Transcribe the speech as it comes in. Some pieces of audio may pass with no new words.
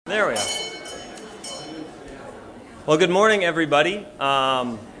There we are. Well, good morning, everybody.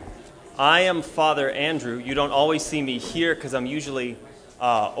 I am Father Andrew. You don't always see me here because I'm usually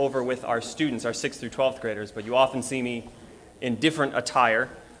over with our students, our 6th through 12th graders, but you often see me in different attire.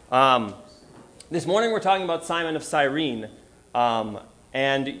 This morning we're talking about Simon of Cyrene,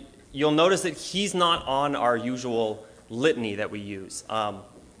 and you'll notice that he's not on our usual litany that we use.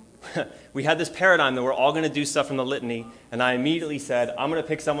 We had this paradigm that we're all going to do stuff from the litany, and I immediately said, I'm going to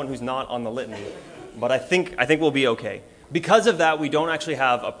pick someone who's not on the litany, but I think we'll be okay. Because of that, we don't actually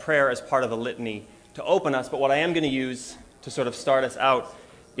have a prayer as part of the litany to open us, but what I am going to use to sort of start us out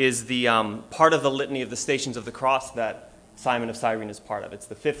is the part of the litany of the Stations of the Cross that Simon of Cyrene is part of. It's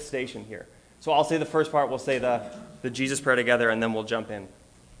the 5th station here. So I'll say the first part, we'll say the Jesus prayer together, and then we'll jump in.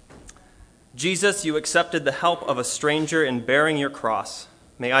 Jesus, you accepted the help of a stranger in bearing your cross.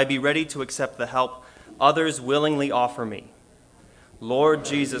 May I be ready to accept the help others willingly offer me. Lord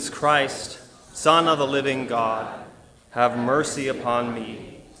Jesus Christ, Son of the living God, have mercy upon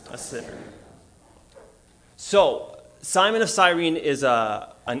me, a sinner. So, Simon of Cyrene is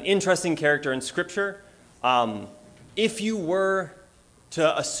an interesting character in Scripture. If you were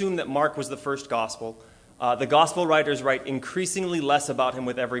to assume that Mark was the first gospel, the gospel writers write increasingly less about him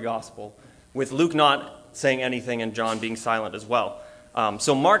with every gospel, with Luke not saying anything and John being silent as well.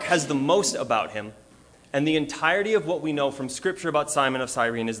 So Mark has the most about him, and the entirety of what we know from Scripture about Simon of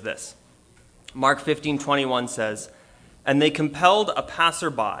Cyrene is this. Mark 15:21 says, "And they compelled a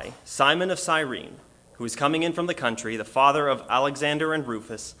passerby, Simon of Cyrene, who was coming in from the country, the father of Alexander and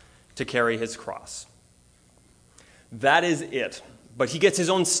Rufus, to carry his cross." That is it. But he gets his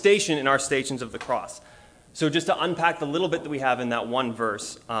own station in our Stations of the Cross. So just to unpack the little bit that we have in that one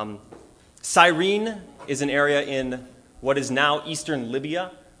verse, Cyrene is an area in what is now eastern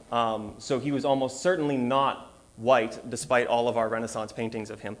Libya. So he was almost certainly not white, despite all of our Renaissance paintings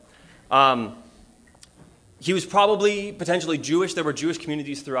of him. He was probably potentially Jewish. There were Jewish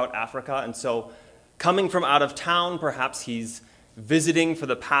communities throughout Africa, and so coming from out of town, perhaps he's visiting for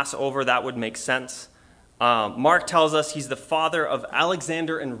the Passover. That would make sense. Mark tells us he's the father of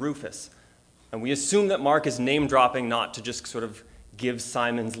Alexander and Rufus, and we assume that Mark is name-dropping not to just sort of give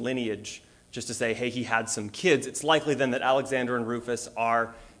Simon's lineage, just to say, hey, he had some kids. It's likely then that Alexander and Rufus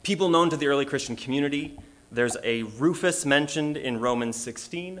are people known to the early Christian community. There's a Rufus mentioned in Romans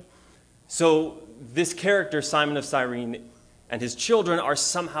 16. So this character, Simon of Cyrene, and his children are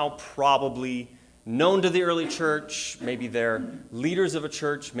somehow probably known to the early church. Maybe they're leaders of a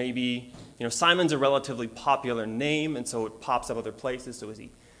church. Maybe, Simon's a relatively popular name, and so it pops up other places. So is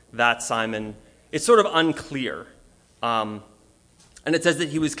he that Simon? It's sort of unclear. And it says that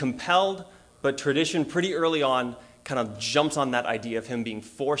he was compelled, but tradition pretty early on kind of jumps on that idea of him being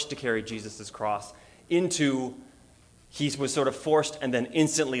forced to carry Jesus' cross into he was sort of forced and then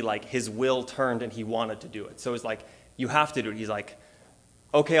instantly like his will turned and he wanted to do it. So it's like, you have to do it. He's like,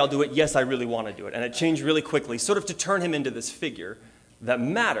 okay, I'll do it. Yes, I really want to do it. And it changed really quickly, sort of to turn him into this figure that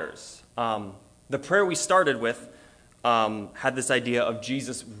matters. The prayer we started with had this idea of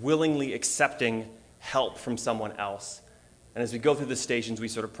Jesus willingly accepting help from someone else. And as we go through the stations, we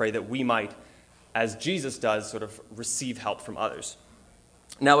sort of pray that we might, as Jesus does, sort of receive help from others.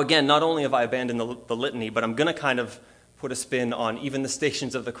 Now, again, not only have I abandoned the litany, but I'm going to kind of put a spin on even the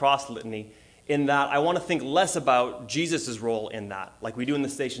Stations of the Cross litany, in that I want to think less about Jesus' role in that. Like we do in the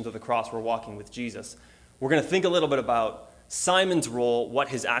Stations of the Cross, we're walking with Jesus. We're going to think a little bit about Simon's role, what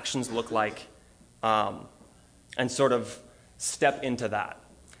his actions look like, and sort of step into that.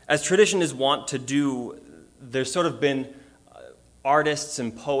 As tradition is wont to do, there's sort of been artists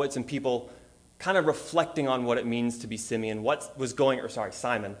and poets and people kind of reflecting on what it means to be Simon, what was going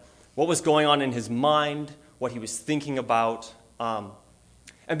on in his mind, what he was thinking about. And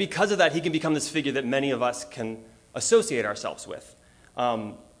because of that, he can become this figure that many of us can associate ourselves with.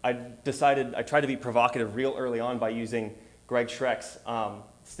 I tried to be provocative real early on by using Greg Schreck's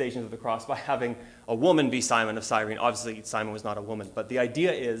Stations of the Cross by having a woman be Simon of Cyrene. Obviously, Simon was not a woman, but the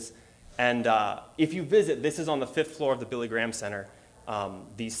idea is, and if you visit, this is on the 5th floor of the Billy Graham Center,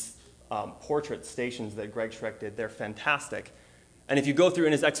 these portrait stations that Greg Schreck did, they're fantastic. And if you go through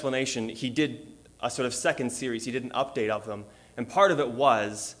in his explanation, he did a sort of second series, he did an update of them, and part of it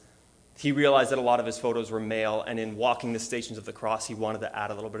was he realized that a lot of his photos were male, and in walking the Stations of the Cross, he wanted to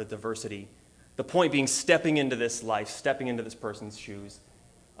add a little bit of diversity. The point being stepping into this life, stepping into this person's shoes,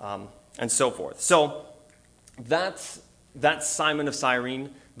 and so forth. So that's Simon of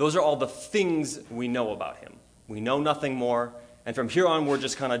Cyrene. Those are all the things we know about him. We know nothing more, and from here on, we're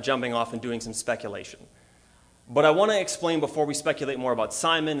just kind of jumping off and doing some speculation. But I want to explain before we speculate more about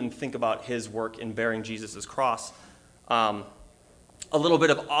Simon and think about his work in bearing Jesus' cross, a little bit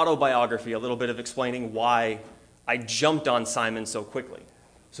of autobiography, a little bit of explaining why I jumped on Simon so quickly.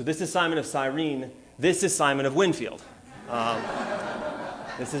 So this is Simon of Cyrene. This is Simon of Winfield.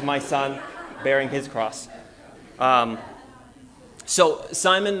 This is my son bearing his cross. So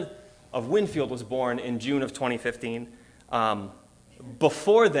Simon of Winfield was born in June of 2015.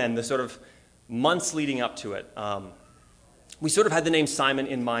 Before then, the sort of months leading up to it, we sort of had the name Simon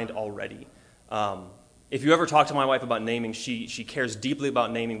in mind already. If you ever talk to my wife about naming, she cares deeply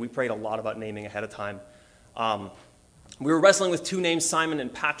about naming. We prayed a lot about naming ahead of time. We were wrestling with two names, Simon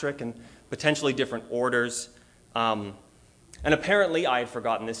and Patrick, and potentially different orders. And apparently, I had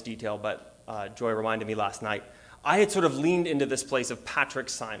forgotten this detail, but Joy reminded me last night. I had sort of leaned into this place of Patrick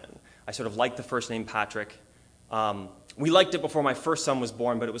Simon. I sort of liked the first name Patrick. We liked it before my first son was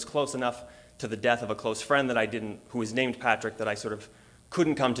born, but it was close enough to the death of a close friend who was named Patrick, that I sort of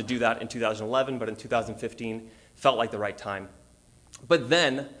couldn't come to do that in 2011, but in 2015 felt like the right time. But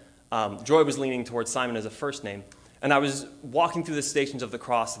then Joy was leaning towards Simon as a first name, and I was walking through the Stations of the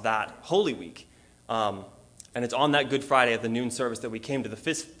Cross that Holy Week, and it's on that Good Friday at the noon service that we came to the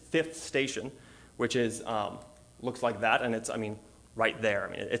fifth station, which is looks like that, and it's right there.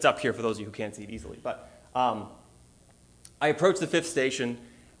 It's up here for those of you who can't see it easily. But I approached the fifth station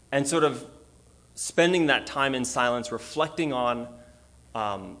and sort of spending that time in silence, reflecting on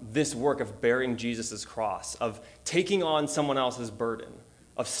this work of bearing Jesus' cross, of taking on someone else's burden,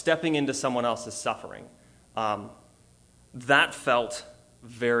 of stepping into someone else's suffering. That felt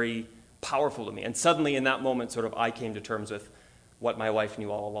very powerful to me. And suddenly in that moment, sort of I came to terms with what my wife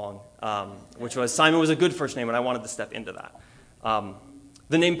knew all along, which was Simon was a good first name, and I wanted to step into that.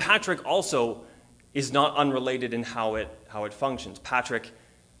 The name Patrick also is not unrelated in how it functions. Patrick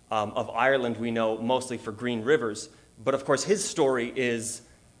of Ireland we know mostly for Green Rivers, but of course his story is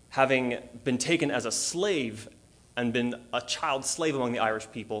having been taken as a slave and been a child slave among the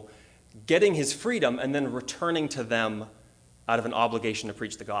Irish people, getting his freedom and then returning to them out of an obligation to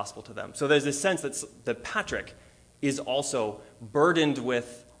preach the gospel to them. So there's this sense that Patrick is also burdened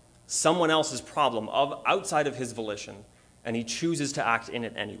with someone else's problem outside of his volition, and he chooses to act in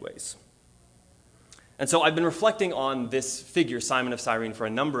it anyways. And so I've been reflecting on this figure, Simon of Cyrene, for a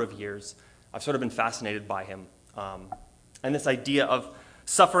number of years. I've sort of been fascinated by him. And this idea of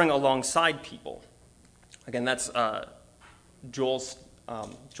suffering alongside people. Again, that's Joel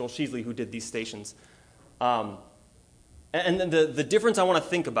Sheasley who did these stations. And the difference I want to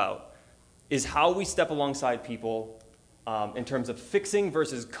think about is how we step alongside people in terms of fixing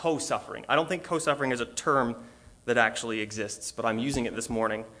versus co-suffering. I don't think co-suffering is a term that actually exists, but I'm using it this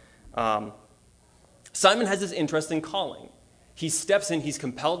morning. Simon has this interesting calling. He steps in, he's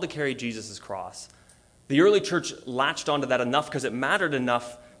compelled to carry Jesus' cross. The early church latched onto that enough because it mattered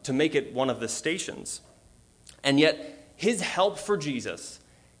enough to make it one of the stations. And yet, his help for Jesus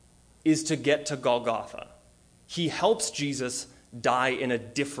is to get to Golgotha. He helps Jesus die in a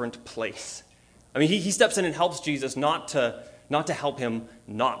different place. He steps in and helps Jesus not to help him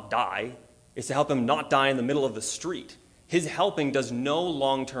not die. It's to help him not die in the middle of the street. His helping does no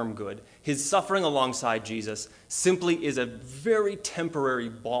long-term good. His suffering alongside Jesus simply is a very temporary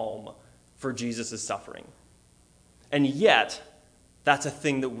balm for Jesus' suffering. And yet, that's a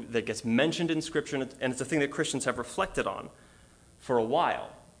thing that gets mentioned in Scripture, and it's a thing that Christians have reflected on for a while.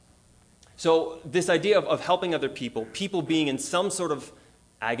 So this idea of helping other people being in some sort of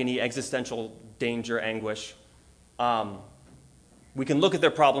agony, existential danger, anguish, we can look at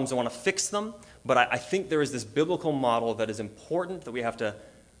their problems and want to fix them, but I think there is this biblical model that is important that we have to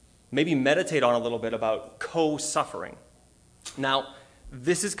maybe meditate on a little bit about co-suffering. Now,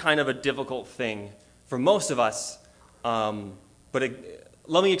 this is kind of a difficult thing for most of us, but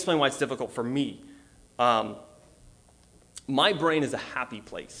let me explain why it's difficult for me. My brain is a happy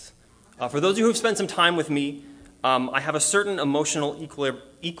place. For those of you who have spent some time with me, I have a certain emotional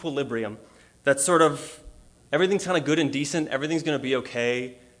equilibrium that's sort of, everything's kind of good and decent, everything's going to be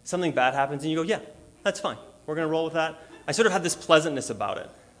okay, something bad happens, and you go, yeah, that's fine. We're going to roll with that. I sort of have this pleasantness about it.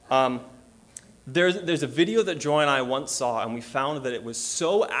 There's a video that Joy and I once saw, and we found that it was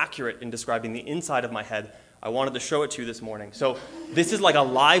so accurate in describing the inside of my head, I wanted to show it to you this morning. So this is like a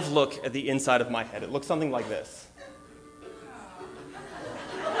live look at the inside of my head. It looks something like this.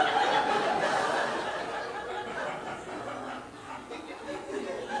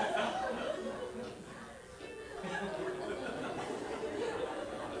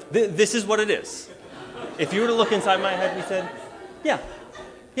 This is what it is. If you were to look inside my head, we said, yeah,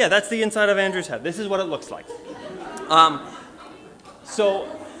 that's the inside of Andrew's head. This is what it looks like. So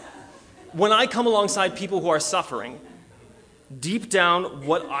when I come alongside people who are suffering, Deep down,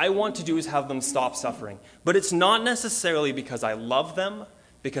 what I want to do is have them stop suffering. But it's not necessarily because I love them,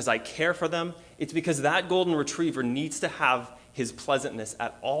 because I care for them. It's because that golden retriever needs to have his pleasantness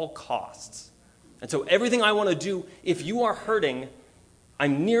at all costs. And so everything I want to do, if you are hurting,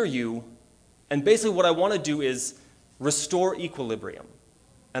 I'm near you, and basically what I want to do is restore equilibrium.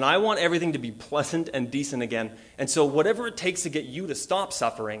 And I want everything to be pleasant and decent again. And so whatever it takes to get you to stop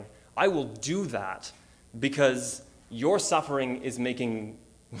suffering, I will do that because your suffering is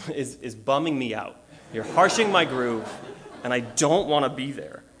bumming me out. You're harshing my groove, and I don't want to be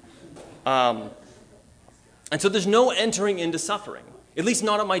there. And so there's no entering into suffering, at least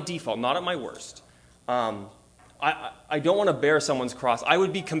not at my default, not at my worst. I don't want to bear someone's cross. I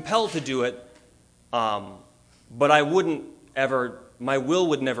would be compelled to do it, but I wouldn't ever, my will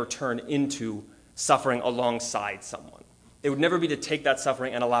would never turn into suffering alongside someone. It would never be to take that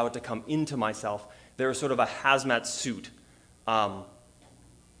suffering and allow it to come into myself. There is sort of a hazmat suit. I'm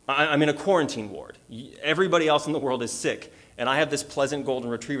in a quarantine ward. Everybody else in the world is sick, and I have this pleasant golden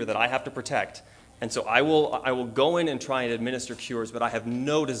retriever that I have to protect. And so I will go in and try and administer cures, but I have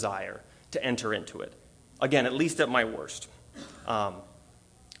no desire to enter into it. Again, at least at my worst.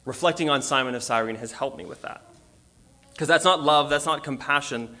 Reflecting on Simon of Cyrene has helped me with that. Because that's not love, that's not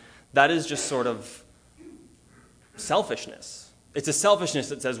compassion, that is just sort of selfishness. It's a selfishness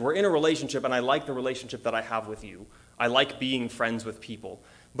that says we're in a relationship and I like the relationship that I have with you. I like being friends with people,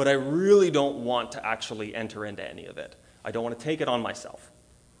 but I really don't want to actually enter into any of it. I don't want to take it on myself.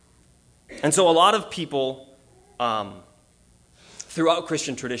 And so a lot of people throughout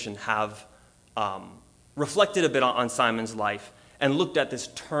Christian tradition have reflected a bit on Simon's life and looked at this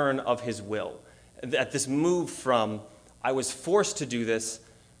turn of his will, at this move from, I was forced to do this,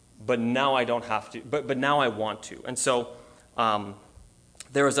 but now I don't have to, but now I want to. And so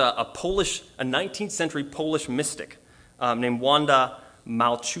there was a 19th century Polish mystic named Wanda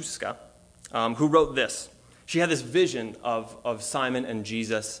Malczewska who wrote this. She had this vision of Simon and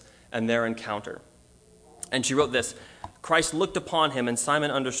Jesus and their encounter. And she wrote this: Christ looked upon him, and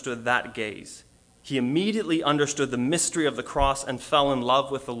Simon understood that gaze. He immediately understood the mystery of the cross and fell in love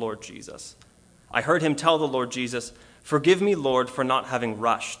with the Lord Jesus. I heard him tell the Lord Jesus, "Forgive me, Lord, for not having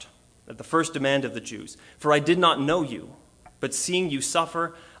rushed," at the first demand of the Jews, "for I did not know you. But seeing you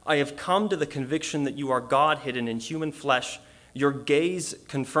suffer, I have come to the conviction that you are God hidden in human flesh. Your gaze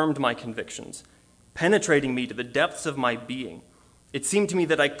confirmed my convictions, penetrating me to the depths of my being. It seemed to me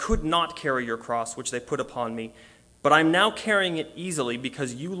that I could not carry your cross, which they put upon me, but I'm now carrying it easily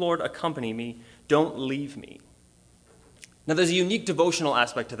because you, Lord, accompany me. Don't leave me." Now, there's a unique devotional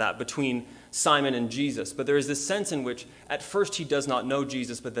aspect to that between Simon and Jesus, but there is this sense in which at first he does not know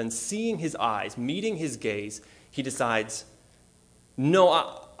Jesus, but then seeing his eyes, meeting his gaze, he decides, no,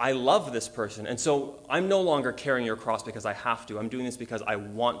 I love this person, and so I'm no longer carrying your cross because I have to. I'm doing this because I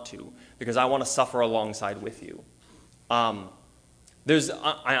want to, because I want to suffer alongside with you. I'm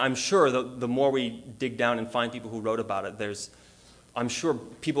sure the more we dig down and find people who wrote about it, I'm sure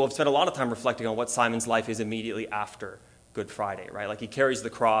people have spent a lot of time reflecting on what Simon's life is immediately after Good Friday, right? Like he carries the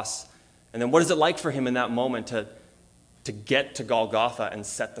cross, and then what is it like for him in that moment to get to Golgotha and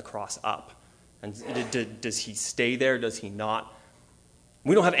set the cross up? And does he stay there? Does he not?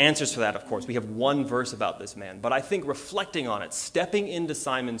 We don't have answers for that, of course. We have one verse about this man. But I think reflecting on it, stepping into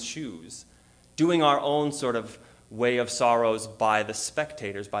Simon's shoes, doing our own sort of way of sorrows by the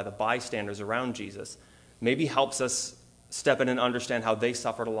spectators, by the bystanders around Jesus, maybe helps us step in and understand how they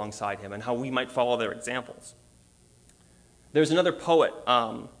suffered alongside him and how we might follow their examples. There's another poet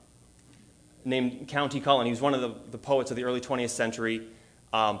named County Cullen. He was one of the poets of the early 20th century,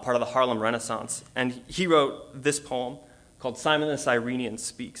 part of the Harlem Renaissance. And he wrote this poem called Simon the Cyrenian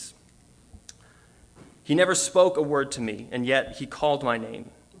Speaks. He never spoke a word to me, and yet he called my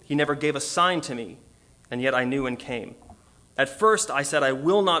name. He never gave a sign to me, and yet I knew and came. At first I said, I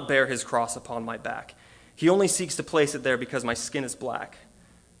will not bear his cross upon my back. He only seeks to place it there because my skin is black.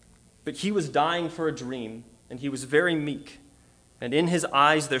 But he was dying for a dream, and he was very meek. And in his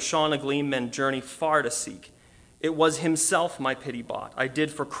eyes there shone a gleam men journey far to seek. It was himself my pity bought. I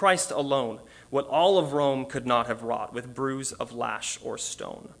did for Christ alone what all of Rome could not have wrought with bruise of lash or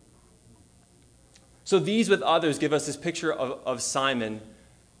stone. So these with others give us this picture of Simon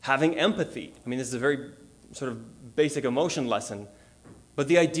having empathy. I mean, this is a very sort of basic emotion lesson. But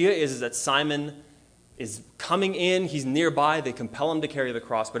the idea is that Simon is coming in, he's nearby, they compel him to carry the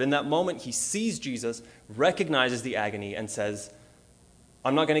cross. But in that moment, he sees Jesus, recognizes the agony, and says,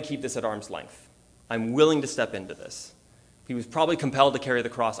 I'm not going to keep this at arm's length. I'm willing to step into this. He was probably compelled to carry the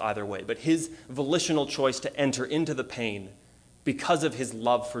cross either way, but his volitional choice to enter into the pain because of his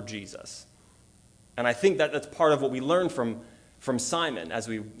love for Jesus. And I think that that's part of what we learn from from Simon as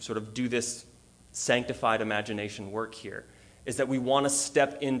we sort of do this sanctified imagination work here is that we want to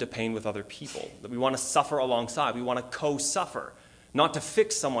step into pain with other people, that we want to suffer alongside, we want to co-suffer, not to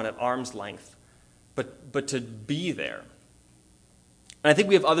fix someone at arm's length, but to be there. And I think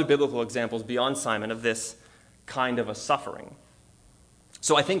we have other biblical examples beyond Simon of this kind of a suffering.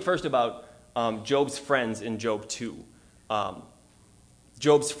 So I think first about Job's friends in Job 2.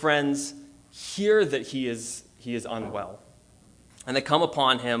 Job's friends hear that he is unwell, and they come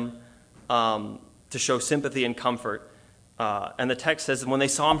upon him to show sympathy and comfort. And the text says that when they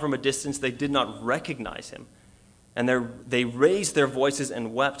saw him from a distance, they did not recognize him. And they raised their voices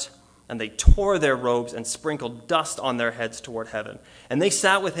and wept, and they tore their robes and sprinkled dust on their heads toward heaven. And they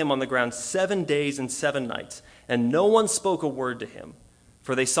sat with him on the ground 7 days and 7 nights, and no one spoke a word to him,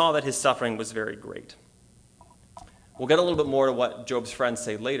 for they saw that his suffering was very great. We'll get a little bit more to what Job's friends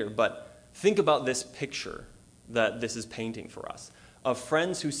say later, but think about this picture that this is painting for us, of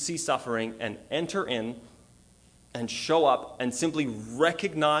friends who see suffering and enter in and show up and simply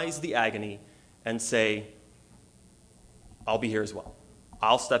recognize the agony and say, I'll be here as well.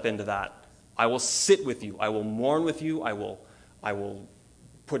 I'll step into that. I will sit with you. I will mourn with you. I will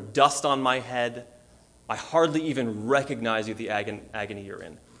put dust on my head. I hardly even recognize you, the agony you're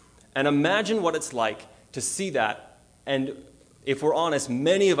in. And imagine what it's like to see that. And if we're honest,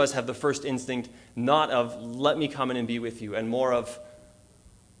 many of us have the first instinct not of, let me come in and be with you, and more of,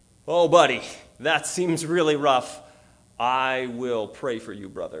 oh, buddy, that seems really rough. I will pray for you,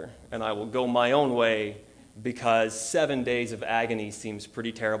 brother, and I will go my own way because 7 days of agony seems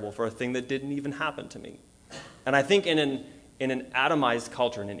pretty terrible for a thing that didn't even happen to me. And I think in an atomized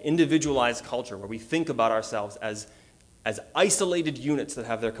culture, in an individualized culture where we think about ourselves as isolated units that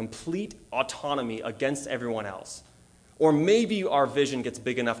have their complete autonomy against everyone else, or maybe our vision gets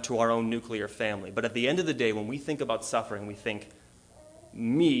big enough to our own nuclear family, but at the end of the day, when we think about suffering, we think,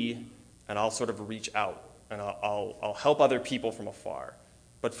 me, and I'll sort of reach out, and I'll help other people from afar.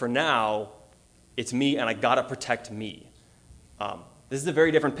 But for now, it's me, and I got to protect me. This is a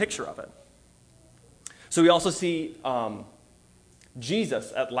very different picture of it. So we also see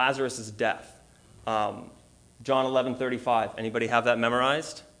Jesus at Lazarus' death. John 11:35. Anybody have that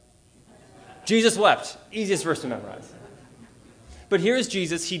memorized? Jesus wept. Easiest verse to memorize. But here's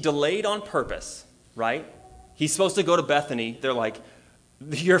Jesus. He delayed on purpose, right? He's supposed to go to Bethany. They're like,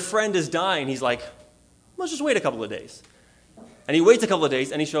 your friend is dying. He's like, let's just wait a couple of days. And he waits a couple of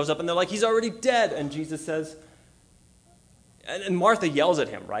days, and he shows up, and they're like, he's already dead. And Jesus says, and Martha yells at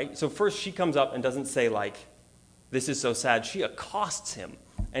him, right? So first she comes up and doesn't say, like, this is so sad. She accosts him,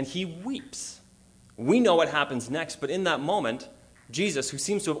 and he weeps. We know what happens next, but in that moment, Jesus, who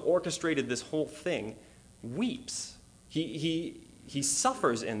seems to have orchestrated this whole thing, weeps. He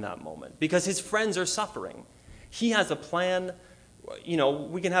suffers in that moment because his friends are suffering. He has a plan. You know,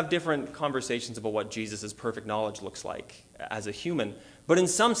 we can have different conversations about what Jesus' perfect knowledge looks like as a human, but in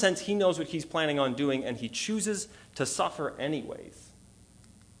some sense, he knows what he's planning on doing, and he chooses to suffer anyways.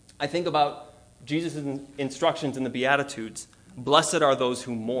 I think about Jesus' instructions in the Beatitudes. Blessed are those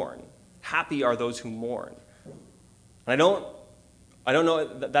who mourn. Happy are those who mourn. And I don't know,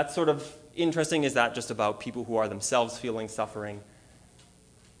 that's sort of interesting. Is that just about people who are themselves feeling suffering?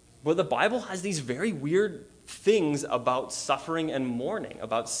 But the Bible has these very weird things about suffering and mourning,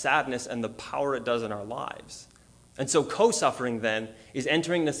 about sadness and the power it does in our lives. And so co-suffering then is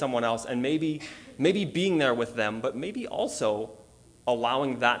entering into someone else and maybe being there with them, but maybe also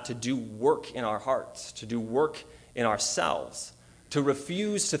allowing that to do work in our hearts, to do work in ourselves, to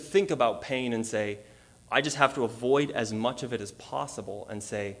refuse to think about pain and say, I just have to avoid as much of it as possible and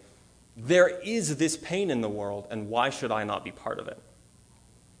say, there is this pain in the world, and why should I not be part of it?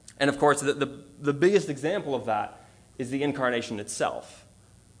 And of course, the biggest example of that is the incarnation itself.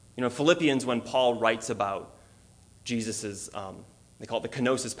 You know, Philippians, when Paul writes about Jesus' they call it the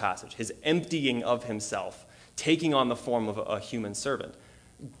kenosis passage, his emptying of himself, taking on the form of a human servant.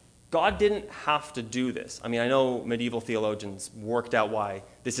 God didn't have to do this. I mean, I know medieval theologians worked out why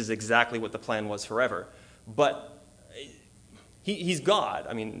this is exactly what the plan was forever, but he's God.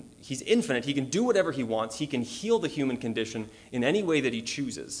 I mean, he's infinite. He can do whatever he wants. He can heal the human condition in any way that he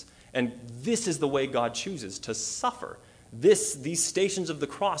chooses. And this is the way God chooses to suffer. These stations of the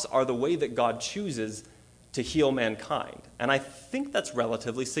cross are the way that God chooses to heal mankind. And I think that's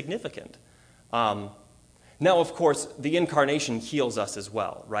relatively significant. Now, of course, the incarnation heals us as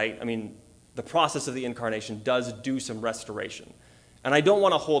well, right? I mean, the process of the incarnation does do some restoration. And I don't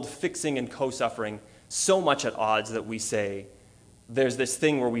want to hold fixing and co-suffering so much at odds that we say there's this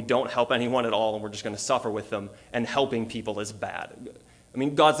thing where we don't help anyone at all and we're just going to suffer with them, and helping people is bad. I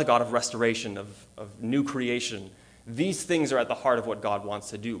mean, God's the God of restoration, of new creation. These things are at the heart of what God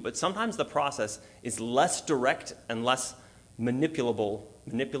wants to do. But sometimes the process is less direct and less manipulatable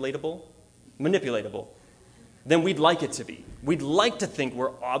than we'd like it to be. We'd like to think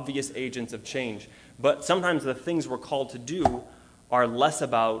we're obvious agents of change, but sometimes the things we're called to do are less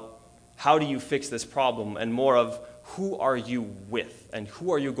about how do you fix this problem and more of who are you with and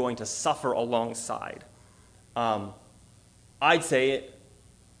who are you going to suffer alongside. I'd say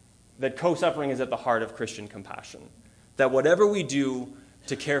that co-suffering is at the heart of Christian compassion, that whatever we do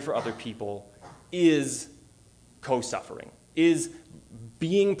to care for other people is co-suffering, is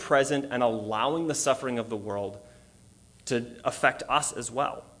being present and allowing the suffering of the world to affect us as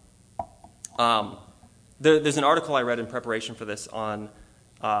well. There's an article I read in preparation for this on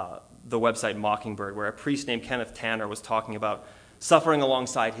the website Mockingbird, where a priest named Kenneth Tanner was talking about suffering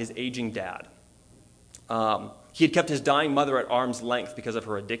alongside his aging dad. He had kept his dying mother at arm's length because of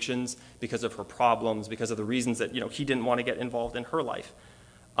her addictions, because of her problems, because of the reasons that he didn't want to get involved in her life.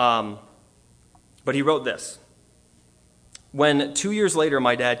 But he wrote this: "When 2 years later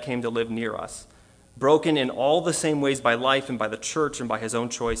my dad came to live near us, broken in all the same ways by life and by the church and by his own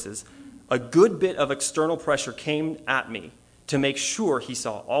choices, a good bit of external pressure came at me to make sure he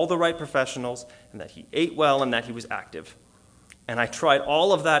saw all the right professionals and that he ate well and that he was active. And I tried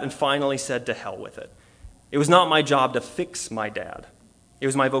all of that and finally said to hell with it. It was not my job to fix my dad. It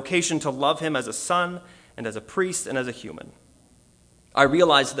was my vocation to love him as a son and as a priest and as a human. I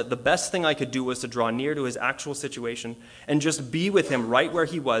realized that the best thing I could do was to draw near to his actual situation and just be with him right where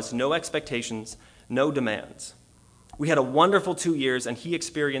he was, no expectations, no demands. We had a wonderful 2 years, and he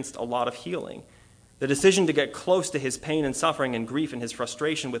experienced a lot of healing. The decision to get close to his pain and suffering and grief and his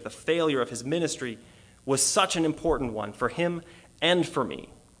frustration with the failure of his ministry was such an important one for him and for me.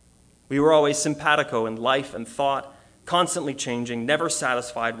 We were always simpatico in life and thought, constantly changing, never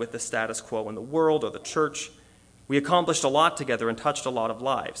satisfied with the status quo in the world or the church. We accomplished a lot together and touched a lot of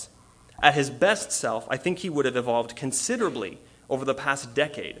lives. At his best self, I think he would have evolved considerably over the past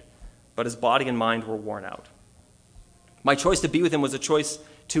decade, but his body and mind were worn out. My choice to be with him was a choice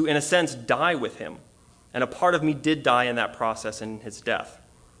to, in a sense, die with him, and a part of me did die in that process in his death.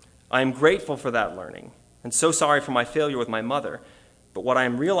 I am grateful for that learning, and so sorry for my failure with my mother, but what I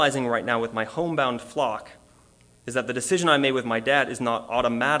am realizing right now with my homebound flock is that the decision I made with my dad is not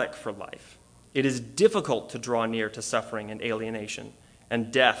automatic for life. It is difficult to draw near to suffering and alienation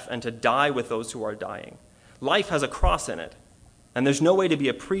and death and to die with those who are dying. Life has a cross in it, and there's no way to be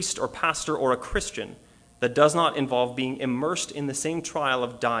a priest or pastor or a Christian that does not involve being immersed in the same trial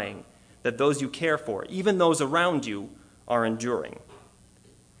of dying that those you care for, even those around you, are enduring."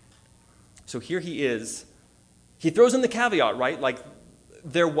 So here he is. He throws in the caveat, right? Like,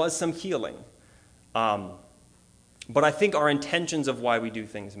 there was some healing. But I think our intentions of why we do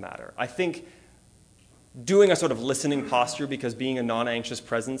things matter. I think doing a sort of listening posture, because being a non-anxious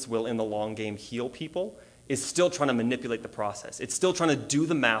presence will, in the long game, heal people, is still trying to manipulate the process. It's still trying to do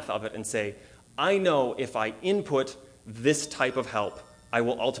the math of it and say, I know if I input this type of help, I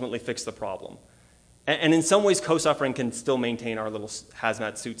will ultimately fix the problem. And in some ways, co-suffering can still maintain our little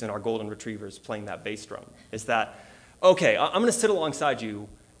hazmat suits and our golden retrievers playing that bass drum. Is that, okay, I'm going to sit alongside you,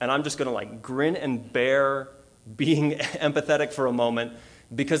 and I'm just going to like grin and bear being empathetic for a moment,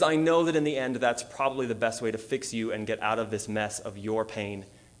 because I know that in the end, that's probably the best way to fix you and get out of this mess of your pain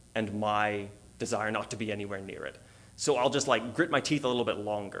and my desire not to be anywhere near it. So I'll just like grit my teeth a little bit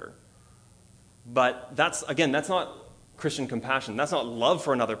longer. But that's not Christian compassion. That's not love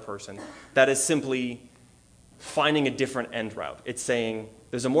for another person. That is simply finding a different end route. It's saying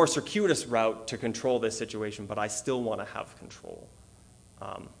there's a more circuitous route to control this situation, but I still want to have control.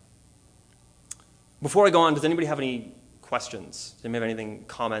 Before I go on, does anybody have any questions? Does anybody have anything,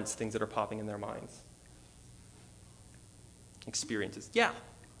 comments, things that are popping in their minds? Experiences? Yeah.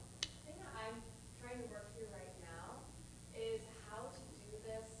 The thing that I'm trying to work through right now is how to do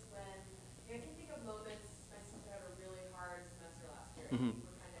this when I can think of moments. My sister had a really hard semester last year. Mm-hmm. We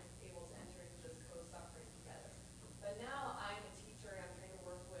were kind of able to enter into this co-suffering together. But now I'm a teacher and I'm trying to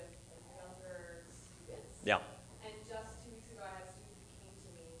work with like younger students. Yeah. And just 2 weeks ago, I had a student who came to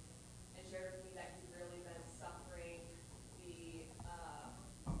me and shared with me that he'd really been suffering the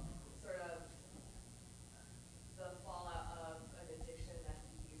sort of the fallout of an addiction that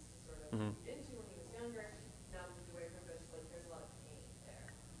he used to sort of Mm-hmm. get into when he was younger. Now moved away from it, just like there's a lot of pain there.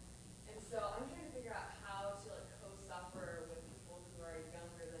 And so I'm trying to figure out how to like co-suffer with people who are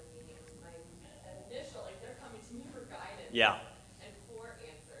younger than me. And my initial, like they're coming to me for guidance. Yeah. And for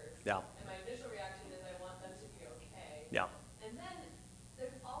answers. Yeah. And my initial reaction is I want them to be okay. Yeah. And then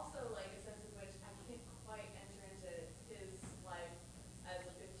there's also like a sense in which I can't quite enter into his life as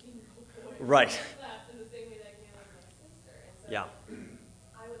a 15-year-old boy. Right. In the same way that I can with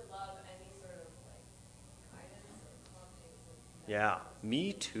Yeah,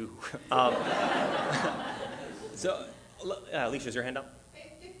 me too. So, Alicia, is your hand up?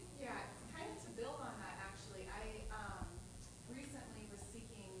 Yeah, kind of to build on that, actually, I recently was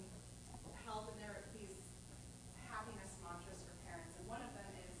seeking help, and there are these happiness mantras for parents, and one of them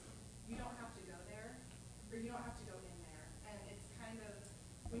is, you don't have to go there, or you don't have to go in there. And it's kind of,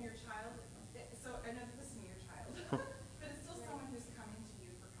 when your child, so I know that this isn't your child, but it's still someone who's coming to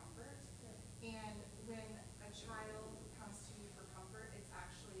you for comfort. And when a child comes to you for comfort, it's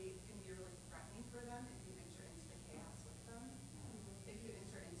actually can be really threatening for them if you enter into the chaos with them. If you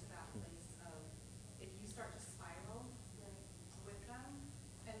enter into that place of, if you start to spiral with them.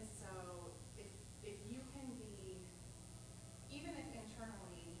 And so if you can be, even if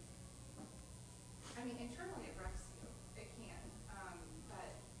internally, I mean, internally it wrecks you, it can, but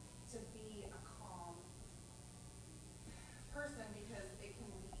to be a calm person, because it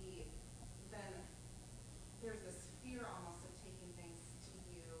can be, then there's this fear almost of taking things to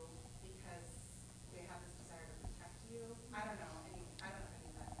you because they have this desire to protect you. I don't know any of that.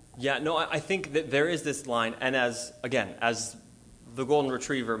 Yeah, no, I think that there is this line, and as the golden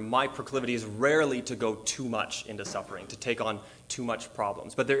retriever, my proclivity is rarely to go too much into suffering, to take on too much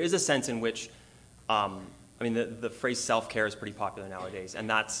problems. But there is a sense in which, the phrase self-care is pretty popular nowadays, and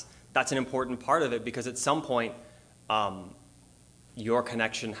that's an important part of it, because at some point, your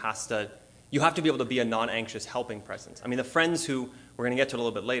connection you have to be able to be a non-anxious helping presence. I mean, the friends who, we're going to get to it a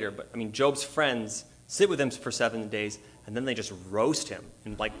little bit later, but I mean, Job's friends sit with him for 7 days, and then they just roast him,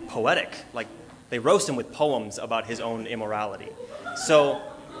 and poetic, they roast him with poems about his own immorality. So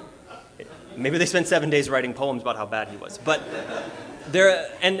maybe they spent 7 days writing poems about how bad he was. But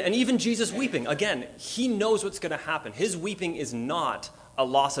and even Jesus weeping, again, he knows what's going to happen. His weeping is not a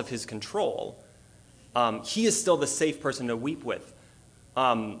loss of his control. He is still the safe person to weep with.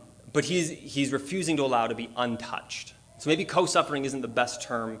 But he's refusing to allow to be untouched. So maybe co-suffering isn't the best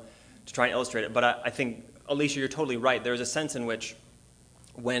term to try and illustrate it, but I think, Alicia, you're totally right. There's a sense in which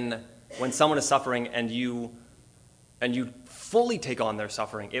when someone is suffering and you fully take on their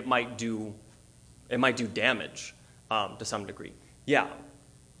suffering, it might do damage to some degree. Yeah.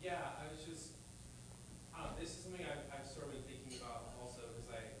 Yeah, I was just, this is something I've sort of been thinking about also,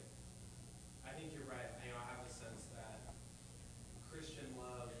 because I think you're right. I have a sense that Christian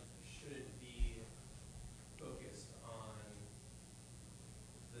love shouldn't be focused on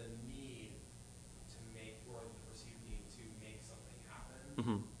the need to make, or the perceived need to make something happen.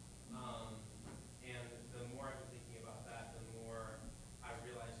 Mm-hmm. And the more I've been thinking about that, the more I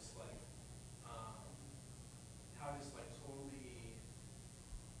realize just how just totally,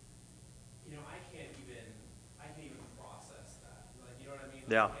 I can't even process that. You know what I mean?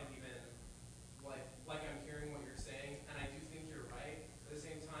 Yeah. I can't even, I'm hearing what you're saying, and I do think you're right. At the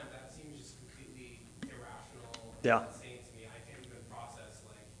same time, that seems just completely irrational. Yeah. And insane to me. I can't even process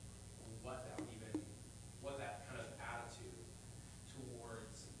what that kind of attitude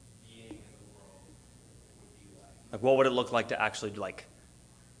towards being in the world would be like. What would it look like to actually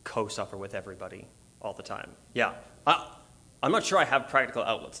co-suffer with everybody all the time? Yeah. I'm not sure I have practical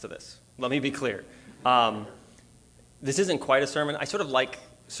outlets to this. Let me be clear. This isn't quite a sermon. I sort of like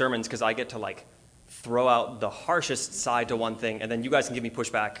sermons because I get to throw out the harshest side to one thing, and then you guys can give me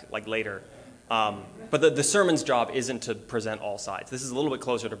pushback later. But the sermon's job isn't to present all sides. This is a little bit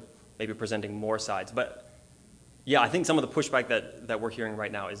closer to maybe presenting more sides. But yeah, I think some of the pushback that we're hearing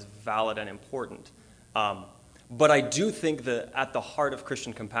right now is valid and important. But I do think that at the heart of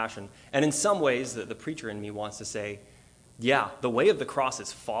Christian compassion, and in some ways the preacher in me wants to say, yeah, the way of the cross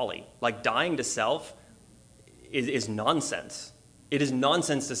is folly. Dying to self is nonsense. It is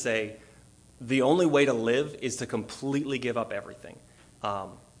nonsense to say the only way to live is to completely give up everything.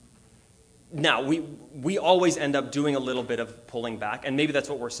 Now, we always end up doing a little bit of pulling back, and maybe that's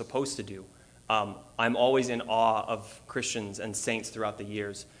what we're supposed to do. I'm always in awe of Christians and saints throughout the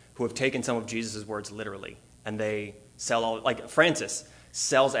years who have taken some of Jesus' words literally, and they sell all, Francis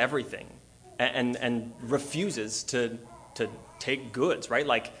sells everything and refuses to take goods,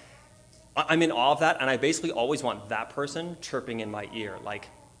 right? I'm in awe of that, and I basically always want that person chirping in my ear,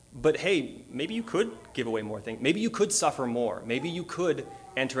 but hey, maybe you could give away more things. Maybe you could suffer more. Maybe you could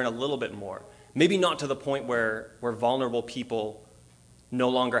enter in a little bit more. Maybe not to the point where vulnerable people no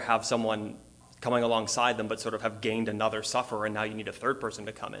longer have someone coming alongside them, but sort of have gained another sufferer, and now you need a third person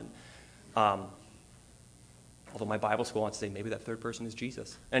to come in. Although my Bible school wants to say maybe that third person is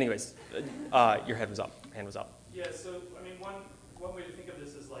Jesus. Anyways, your hand was up. Yeah, so, one way to think of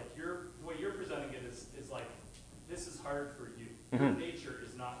this is the way you're presenting it is this is hard for you. Mm-hmm. Your nature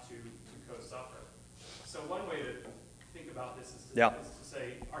is not to co-suffer. So one way to think about this is to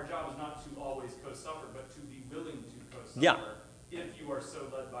say our job is not to always co-suffer, but to be willing to co-suffer if you are so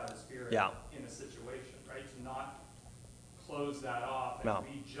led by the Spirit Yeah. in a situation, right? To not close that off and No.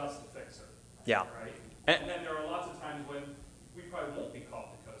 be just a fixer. Yeah. Right? And- And then there are lots of times when we probably won't be called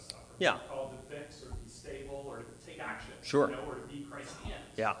to co-suffer. Yeah. We're called to fix or to be stable or to take action. Sure. You know, or to be Christ's hands.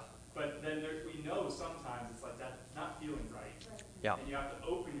 Yeah. But then we know sometimes it's like that's not feeling right. Yeah. And you have to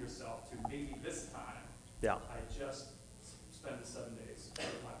open yourself to maybe this time Yeah. I just spend the 7 days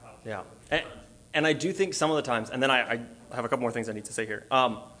with my pal. Yeah. And I do think some of the times, and then I have a couple more things I need to say here.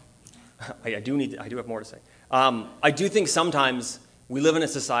 I do have more to say. I do think sometimes we live in a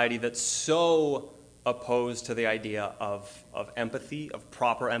society that's so opposed to the idea of empathy, of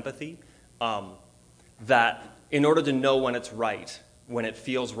proper empathy, that in order to know when it's right, when it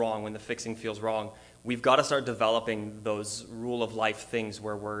feels wrong, when the fixing feels wrong, we've got to start developing those rule of life things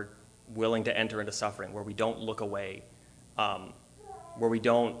where we're willing to enter into suffering, where we don't look away, where we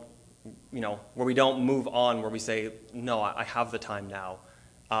don't move on, where we say, no, I have the time now.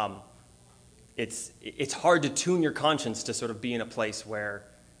 It's hard to tune your conscience to sort of be in a place where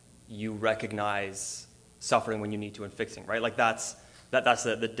you recognize suffering when you need to and fixing, right? Like that's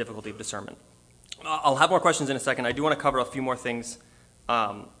the difficulty of discernment. I'll have more questions in a second. I do want to cover a few more things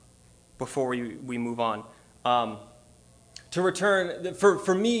before we move on. To return,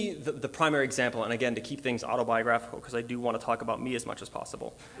 for me, the primary example, and again, to keep things autobiographical, because I do want to talk about me as much as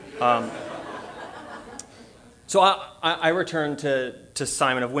possible. So I return to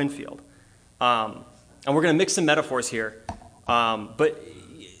Simon of Winfield. And we're going to mix some metaphors here. But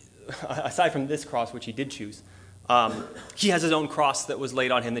aside from this cross, which he did choose, he has his own cross that was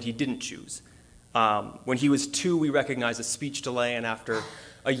laid on him that he didn't choose. When he was 2, we recognized a speech delay, and after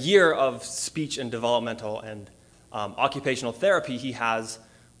a year of speech and developmental and occupational therapy, he has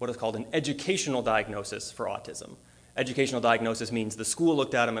what is called an educational diagnosis for autism. Educational diagnosis means the school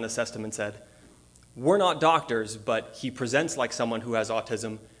looked at him and assessed him and said, we're not doctors, but he presents like someone who has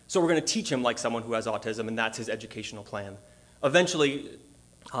autism, so we're going to teach him like someone who has autism, and that's his educational plan. Eventually,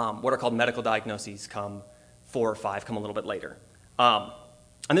 what are called medical diagnoses come 4 or 5, come a little bit later.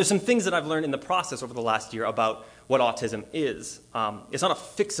 And there's some things that I've learned in the process over the last year about what autism is. It's not a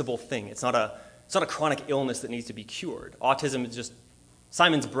fixable thing. It's not a chronic illness that needs to be cured. Autism is just,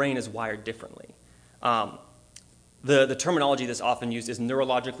 Simon's brain is wired differently. The terminology that's often used is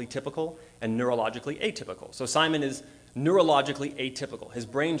neurologically typical and neurologically atypical. So Simon is neurologically atypical. His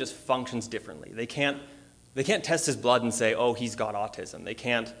brain just functions differently. They can't test his blood and say, oh, he's got autism. They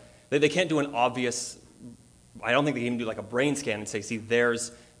can't do an obvious, I don't think they can even do like a brain scan and say, see,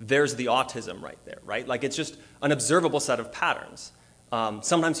 there's the autism right there, right? Like it's just an observable set of patterns.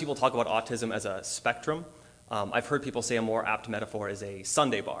 Sometimes people talk about autism as a spectrum. I've heard people say a more apt metaphor is a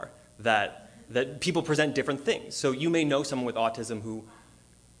sundae bar, that people present different things. So you may know someone with autism who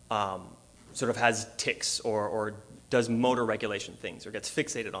sort of has tics or does motor regulation things or gets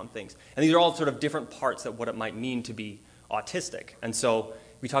fixated on things. And these are all sort of different parts of what it might mean to be autistic. And so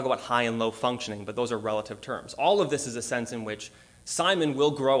we talk about high and low functioning, but those are relative terms. All of this is a sense in which Simon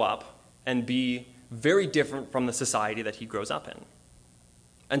will grow up and be very different from the society that he grows up in.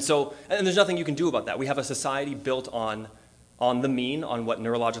 And there's nothing you can do about that. We have a society built on the mean, on what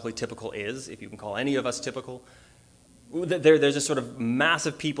neurologically typical is, if you can call any of us typical. There's a sort of mass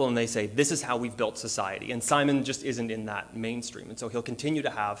of people, and they say, this is how we've built society. And Simon just isn't in that mainstream. And so he'll continue to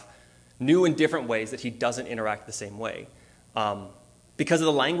have new and different ways that he doesn't interact the same way. Because of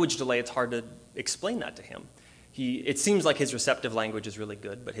the language delay, it's hard to explain that to him. It seems like his receptive language is really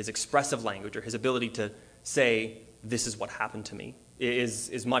good, but his expressive language, or his ability to say, this is what happened to me,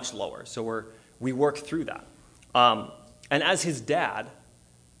 is much lower. So we work through that. And as his dad,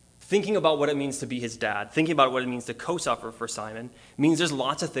 thinking about what it means to be his dad, thinking about what it means to co-suffer for Simon, means there's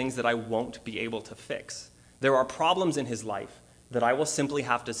lots of things that I won't be able to fix. There are problems in his life that I will simply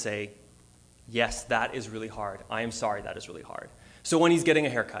have to say, yes, that is really hard. I am sorry, that is really hard. So when he's getting a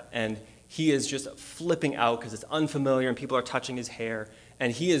haircut and he is just flipping out because it's unfamiliar and people are touching his hair,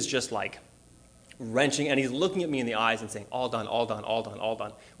 and he is just like wrenching, and he's looking at me in the eyes and saying, all done, all done, all done, all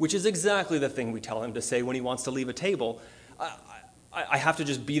done, which is exactly the thing we tell him to say when he wants to leave a table. I have to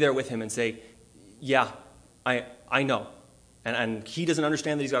just be there with him and say, yeah, I know. And he doesn't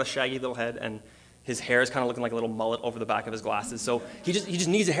understand that he's got a shaggy little head, and his hair is kind of looking like a little mullet over the back of his glasses. So he just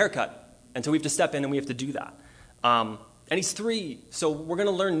needs a haircut. And so we have to step in and we have to do that. And he's 3, so we're going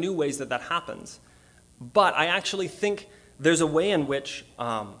to learn new ways that happens. But I actually think there's a way in which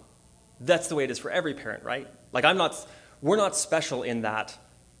that's the way it is for every parent, right? Like we're not special in that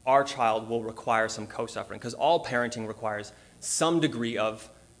our child will require some co-suffering, because all parenting requires some degree of,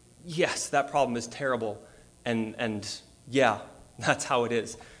 yes, that problem is terrible, and yeah, that's how it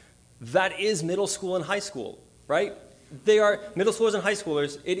is. That is middle school and high school, right? They are middle schoolers and high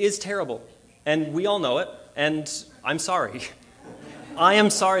schoolers. It is terrible. And we all know it. And I'm sorry. I am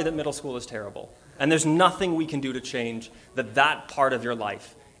sorry that middle school is terrible. And there's nothing we can do to change that part of your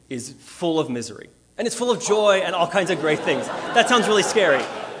life is full of misery. And it's full of joy and all kinds of great things. That sounds really scary.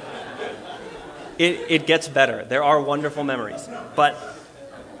 It gets better. There are wonderful memories. But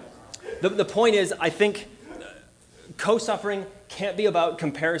the point is, I think co-suffering can't be about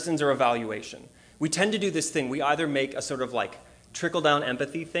comparisons or evaluation. We tend to do this thing. We either make a sort of like trickle-down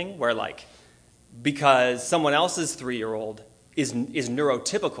empathy thing where like, because someone else's 3-year-old is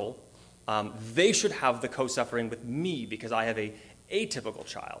neurotypical, they should have the co-suffering with me because I have a atypical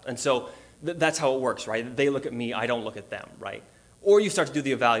child. And so that's how it works, right? They look at me, I don't look at them, right? Or you start to do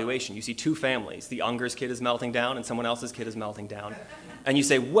the evaluation. You see two families. The Unger's kid is melting down and someone else's kid is melting down. And you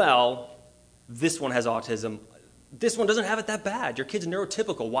say, well, this one has autism. This one doesn't have it that bad. Your kid's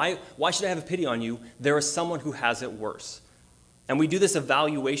neurotypical. Why should I have a pity on you? There is someone who has it worse. And we do this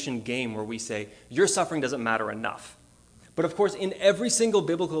evaluation game where we say, your suffering doesn't matter enough. But of course, in every single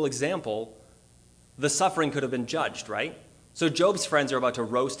biblical example, the suffering could have been judged, right? So Job's friends are about to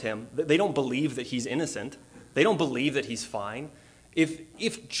roast him. They don't believe that he's innocent. They don't believe that he's fine.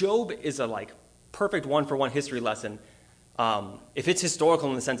 If Job is a like perfect one-for-one history lesson, if it's historical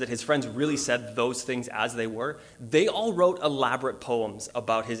in the sense that his friends really said those things as they were, they all wrote elaborate poems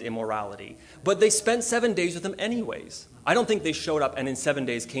about his immorality. But they spent 7 days with him anyways. I don't think they showed up and in 7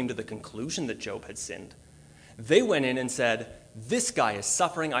 days came to the conclusion that Job had sinned. They went in and said, this guy is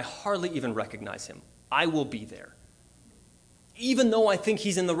suffering. I hardly even recognize him. I will be there. Even though I think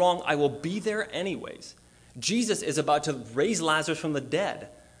he's in the wrong, I will be there anyways. Jesus is about to raise Lazarus from the dead.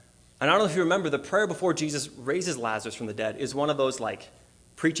 And I don't know if you remember, the prayer before Jesus raises Lazarus from the dead is one of those like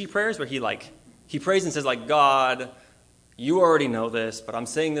preachy prayers where he prays and says like, God, you already know this, but I'm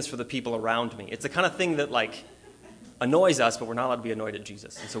saying this for the people around me. It's the kind of thing that like annoys us, but we're not allowed to be annoyed at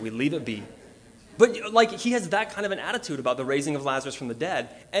Jesus. And so we leave it be. But like he has that kind of an attitude about the raising of Lazarus from the dead,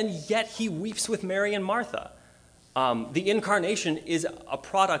 and yet he weeps with Mary and Martha. The incarnation is a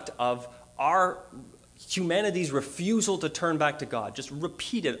product of our humanity's refusal to turn back to God, just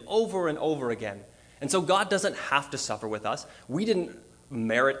repeated over and over again. And so God doesn't have to suffer with us. We didn't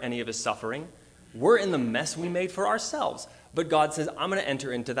merit any of his suffering. We're in the mess we made for ourselves. But God says, I'm going to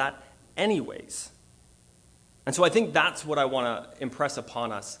enter into that anyways. And so I think that's what I want to impress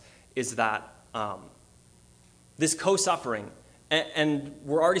upon us is that this co-suffering, and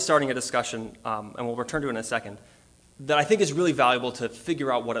we're already starting a discussion, and we'll return to it in a second, that I think is really valuable to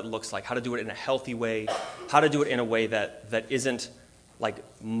figure out what it looks like, how to do it in a healthy way, how to do it in a way that isn't like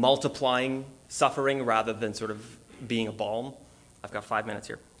multiplying suffering rather than sort of being a balm. I've got 5 minutes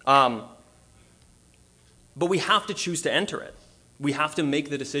here. But we have to choose to enter it. We have to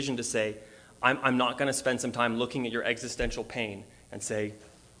make the decision to say, I'm not going to spend some time looking at your existential pain and say,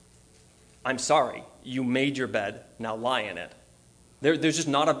 I'm sorry, you made your bed, now lie in it. There's just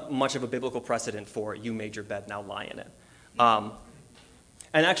not much of a biblical precedent for you made your bed, now lie in it. And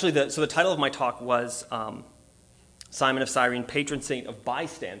actually, the title of my talk was Simon of Cyrene, patron saint of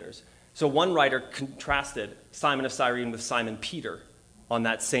bystanders. So one writer contrasted Simon of Cyrene with Simon Peter on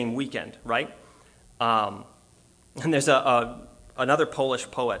that same weekend, right? And there's another Polish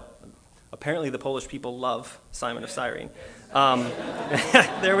poet. Apparently the Polish people love Simon of Cyrene.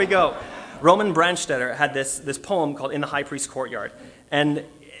 There we go. Roman Brandstetter had this poem called In the High Priest's Courtyard. And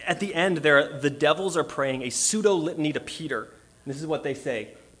at the end there, the devils are praying a pseudo-litany to Peter. And this is what they say.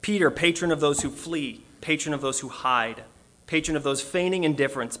 Peter, patron of those who flee, patron of those who hide, patron of those feigning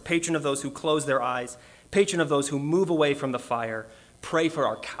indifference, patron of those who close their eyes, patron of those who move away from the fire, pray for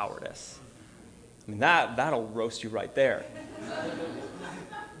our cowardice. I mean, that'll roast you right there.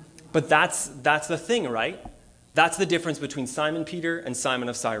 But that's the thing, right? That's the difference between Simon Peter and Simon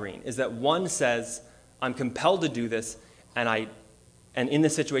of Cyrene, is that one says, I'm compelled to do this, and in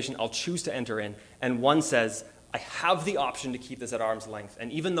this situation, I'll choose to enter in. And one says, I have the option to keep this at arm's length. And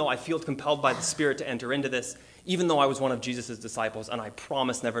even though I feel compelled by the Spirit to enter into this, even though I was one of Jesus' disciples and I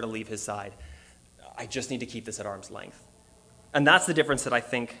promise never to leave his side, I just need to keep this at arm's length. And that's the difference that I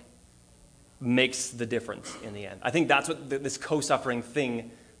think makes the difference in the end. I think that's what this co-suffering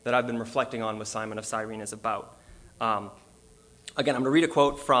thing that I've been reflecting on with Simon of Cyrene is about. Again, I'm going to read a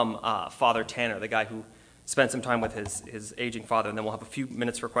quote from Father Tanner, the guy who spent some time with his aging father, and then we'll have a few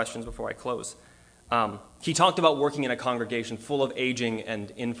minutes for questions before I close. He talked about working in a congregation full of aging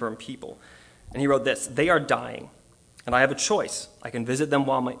and infirm people. And he wrote this, they are dying, and I have a choice. I can visit them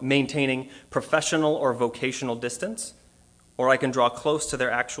while maintaining professional or vocational distance, or I can draw close to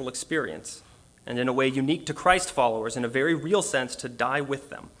their actual experience, and in a way unique to Christ followers, in a very real sense, to die with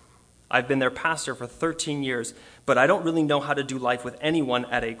them. I've been their pastor for 13 years, but I don't really know how to do life with anyone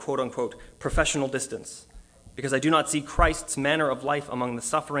at a quote-unquote professional distance, because I do not see Christ's manner of life among the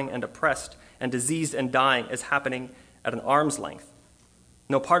suffering and oppressed and diseased and dying as happening at an arm's length.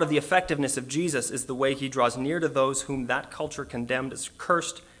 No, part of the effectiveness of Jesus is the way he draws near to those whom that culture condemned as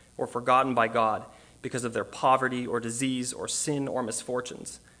cursed or forgotten by God because of their poverty or disease or sin or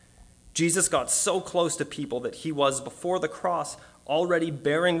misfortunes. Jesus got so close to people that he was, before the cross, already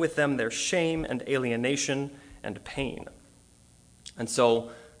bearing with them their shame and alienation and pain. And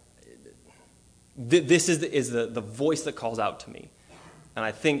so this is the voice that calls out to me. And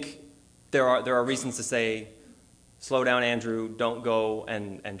I think there are reasons to say, slow down, Andrew, don't go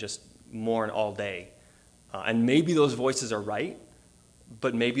and just mourn all day. And maybe those voices are right,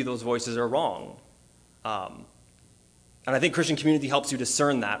 but maybe those voices are wrong. And I think Christian community helps you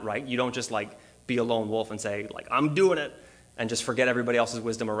discern that, right? You don't just be a lone wolf and say, I'm doing it, and just forget everybody else's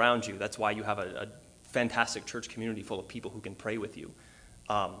wisdom around you. That's why you have a fantastic church community full of people who can pray with you.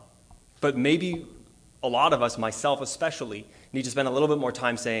 But maybe a lot of us, myself especially, need to spend a little bit more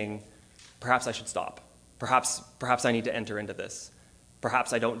time saying, perhaps I should stop. Perhaps I need to enter into this.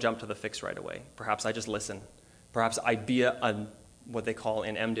 Perhaps I don't jump to the fix right away. Perhaps I just listen. Perhaps I'd be what they call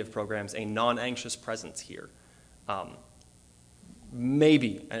in MDiv programs, a non-anxious presence here.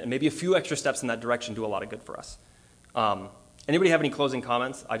 Maybe a few extra steps in that direction do a lot of good for us. Anybody have any closing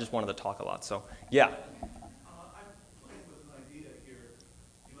comments? I just wanted to talk a lot, so yeah. I'm playing with an idea here.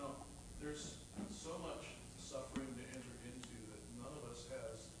 There's so much suffering to enter into that none of us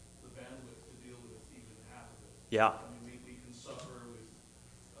has the bandwidth to deal with even half of it. Yeah. We can suffer with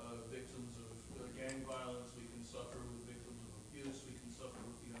victims of gang violence. We can suffer with victims of abuse. We can suffer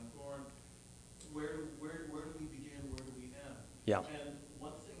with the unborn. Where do we begin? Where do we end? Yeah. And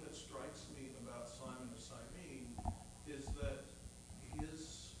one thing that strikes me about Simon of Cyrene is that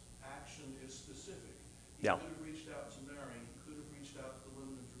his action is specific. He Yeah. could have reached out to Mary. He could have reached out to the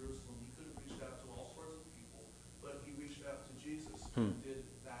women of Jerusalem. He could have reached out to all sorts of people. But he reached out to Jesus and did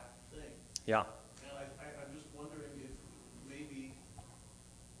that thing. Yeah. And I'm just wondering if maybe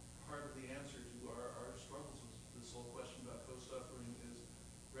part of the answer to our struggles with this whole question about co-suffering is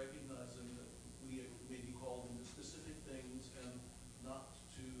recognizing that we may be called into specific things and not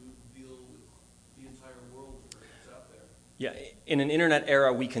to deal with the entire world that's out there. Yeah, in an internet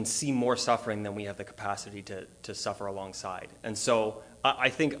era, we can see more suffering than we have the capacity to suffer alongside. And so I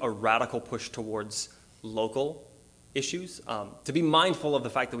think a radical push towards local issues, to be mindful of the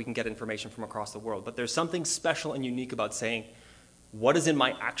fact that we can get information from across the world. But there's something special and unique about saying, what is in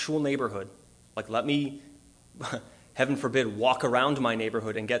my actual neighborhood? Let me, heaven forbid, walk around my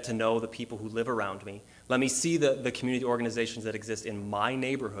neighborhood and get to know the people who live around me. Let me see the community organizations that exist in my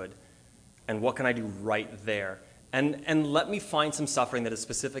neighborhood, and what can I do right there? And let me find some suffering that is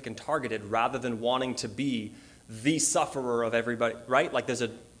specific and targeted rather than wanting to be the sufferer of everybody, right?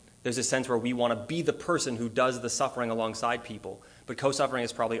 There's a sense where we want to be the person who does the suffering alongside people. But co-suffering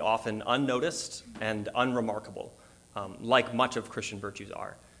is probably often unnoticed and unremarkable, like much of Christian virtues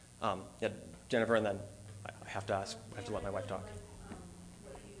are. Yeah, Jennifer, and then I have to let my wife talk.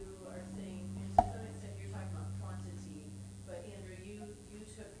 What you are saying, to some extent, you're talking about quantity, but Andrew, you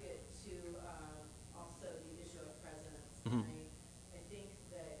took it to also the issue of presence. Mhm. I think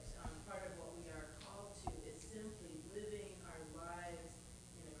that part of what we are called to is simply living our lives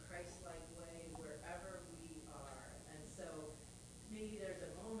in a Christ-like way wherever we are. And so maybe there's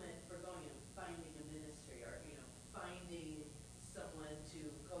a moment for going and finding a ministry or finding someone to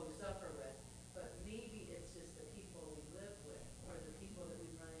co-suffer with. But maybe it's just the people we live with or the people that we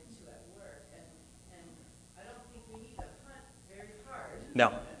run into at work. And I don't think we need to hunt very hard.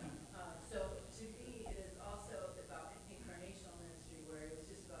 No. So to me, it is also about incarnational ministry where it's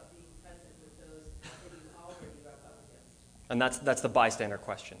just about being present with those that you already rub up against. And that's the bystander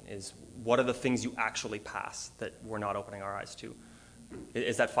question, is what are the things you actually pass that we're not opening our eyes to?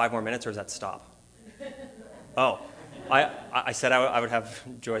 Is that 5 more minutes or is that stop? Oh, I said I would have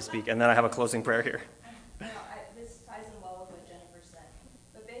Joy speak, and then I have a closing prayer here. This ties in well with what Jennifer said.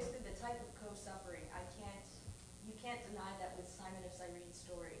 But basically, the type of co-suffering, you can't deny that with Simon of Cyrene's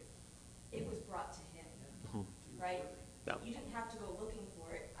story, it was brought to him, right? No. You didn't have to go looking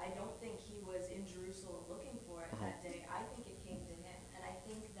for it. I don't think he was in Jerusalem looking for it that day. I think it came to him. And I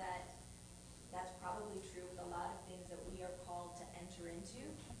think that that's probably true with a lot of things that we are called to enter into.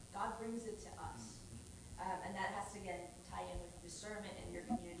 God brings it to us. And that has to, again, tie in with discernment in your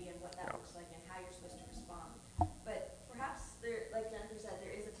community and what that looks like and how you're supposed to respond. But perhaps, like Jennifer said,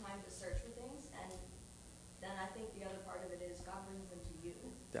 there is a time to search for things, and then I think the other part of it is God brings them to you,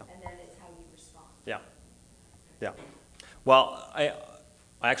 Yeah. and then it's how you respond. Yeah. Yeah. Well,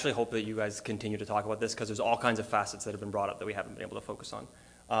 I actually hope that you guys continue to talk about this because there's all kinds of facets that have been brought up that we haven't been able to focus on.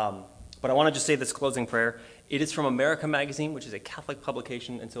 But I want to just say this closing prayer. It is from America Magazine, which is a Catholic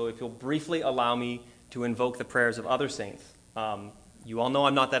publication, and so if you'll briefly allow me to invoke the prayers of other saints. You all know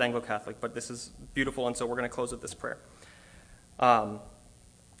I'm not that Anglo-Catholic, but this is beautiful, and so we're going to close with this prayer.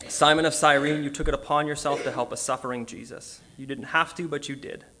 Simon of Cyrene, you took it upon yourself to help a suffering Jesus. You didn't have to, but you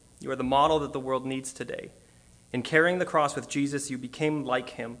did. You are the model that the world needs today. In carrying the cross with Jesus, you became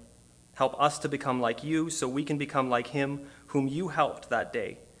like him. Help us to become like you so we can become like him whom you helped that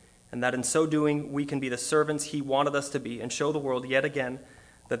day, and that in so doing we can be the servants he wanted us to be and show the world yet again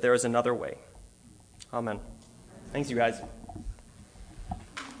that there is another way. Amen. Thanks, you guys.